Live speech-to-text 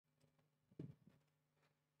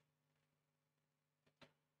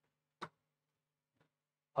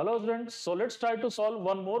Hello students, so let's try to solve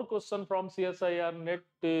one more question from CSIR NET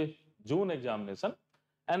June examination,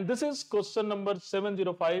 and this is question number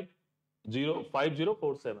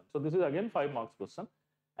 705047. So this is again 5 marks question,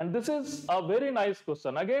 and this is a very nice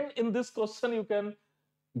question. Again, in this question you can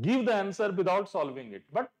give the answer without solving it,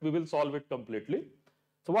 but we will solve it completely.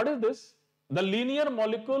 So what is this? The linear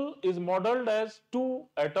molecule is modeled as two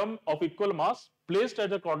atoms of equal mass placed at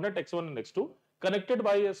the coordinate x1 and x2, connected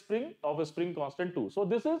by a spring of a spring constant 2. So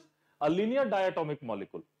this is a linear diatomic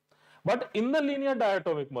molecule. But in the linear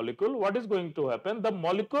diatomic molecule, what is going to happen? The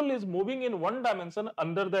molecule is moving in one dimension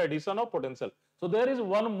under the addition of potential. So there is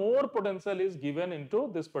one more potential is given into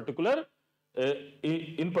this particular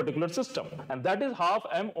in particular system, and that is half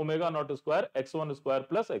m omega naught square x1 square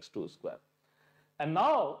plus x2 square. And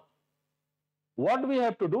now what we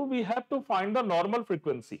have to do? We have to find the normal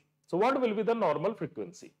frequency. So what will be the normal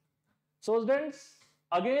frequency? So students,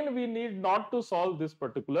 again we need not to solve this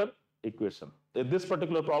particular equation, this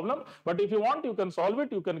particular problem, but if you want you can solve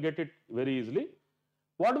it, you can get it very easily.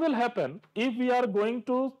 What will happen if we are going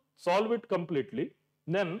to solve it completely?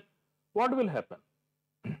 Then what will happen?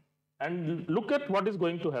 And look at what is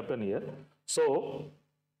going to happen here. So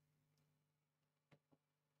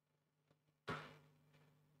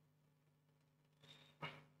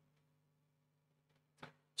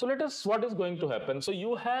let us, what is going to happen? So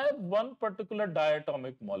you have one particular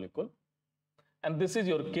diatomic molecule, and this is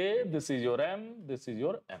your K, this is your M, this is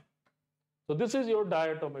your M. So this is your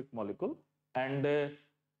diatomic molecule, and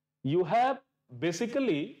you have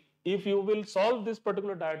basically, if you will solve this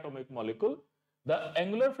particular diatomic molecule, the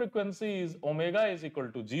angular frequency is omega is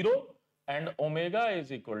equal to 0 and omega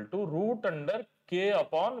is equal to root under K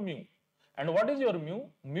upon mu. And what is your mu?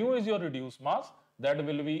 Mu is your reduced mass, that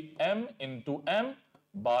will be M into M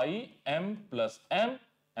by m plus m,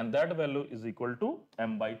 and that value is equal to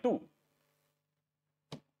m by 2.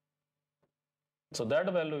 So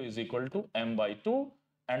that value is equal to m by 2,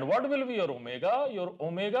 and what will be your omega? Your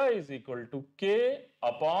omega is equal to k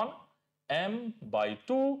upon m by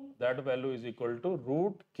 2, that value is equal to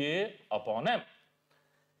root k upon m.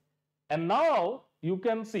 And now you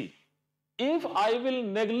can see, if I will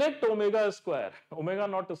neglect omega square, omega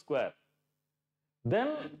naught square, then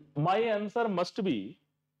my answer must be,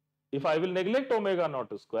 if I will neglect omega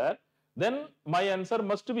naught square, then my answer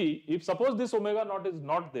must be, if suppose this omega naught is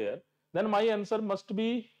not there, then my answer must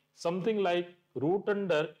be something like root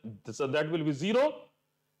under, so that will be 0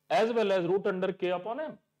 as well as root under k upon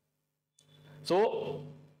m. So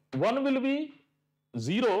one will be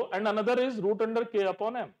 0 and another is root under k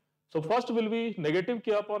upon m. So first will be negative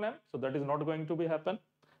k upon m, so that is not going to be happen.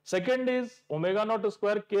 Second is omega naught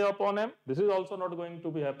square k upon m, this is also not going to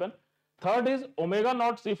be happen. Third is omega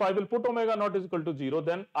naught, if I will put omega naught is equal to 0,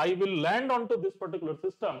 then I will land onto this particular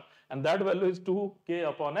system, and that value is 2k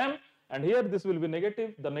upon m, and here this will be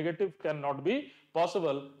negative, the negative cannot be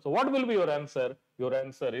possible. So what will be your answer? Your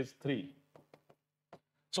answer is 3.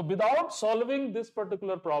 So without solving this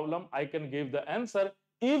particular problem, I can give the answer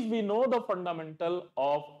if we know the fundamental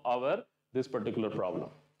of this particular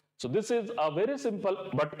problem. So this is a very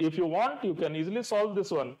simple, but if you want, you can easily solve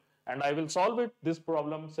this one, and I will solve it, this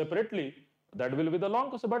problem separately. That will be the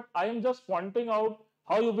long question, but I am just pointing out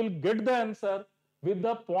how you will get the answer with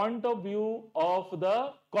the point of view of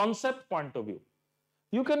the concept point of view.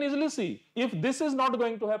 You can easily see, if this is not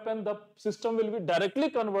going to happen, the system will be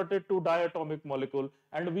directly converted to diatomic molecule,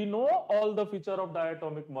 and we know all the feature of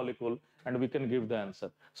diatomic molecule, and we can give the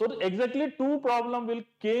answer. So exactly two problem will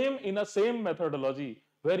came in a same methodology,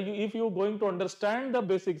 where you, if you are going to understand the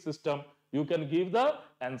basic system, you can give the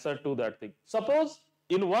answer to that thing. Suppose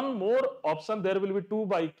in one more option there will be 2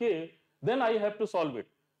 by k, then I have to solve it.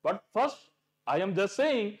 But first I am just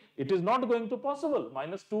saying it is not going to possible,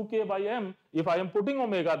 minus 2k by m. If I am putting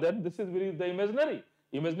omega, then this is the imaginary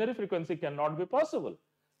frequency cannot be possible.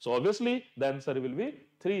 So obviously the answer will be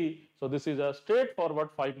 3. So this is a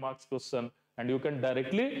straightforward 5 marks question, and you can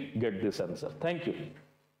directly get this answer. Thank you.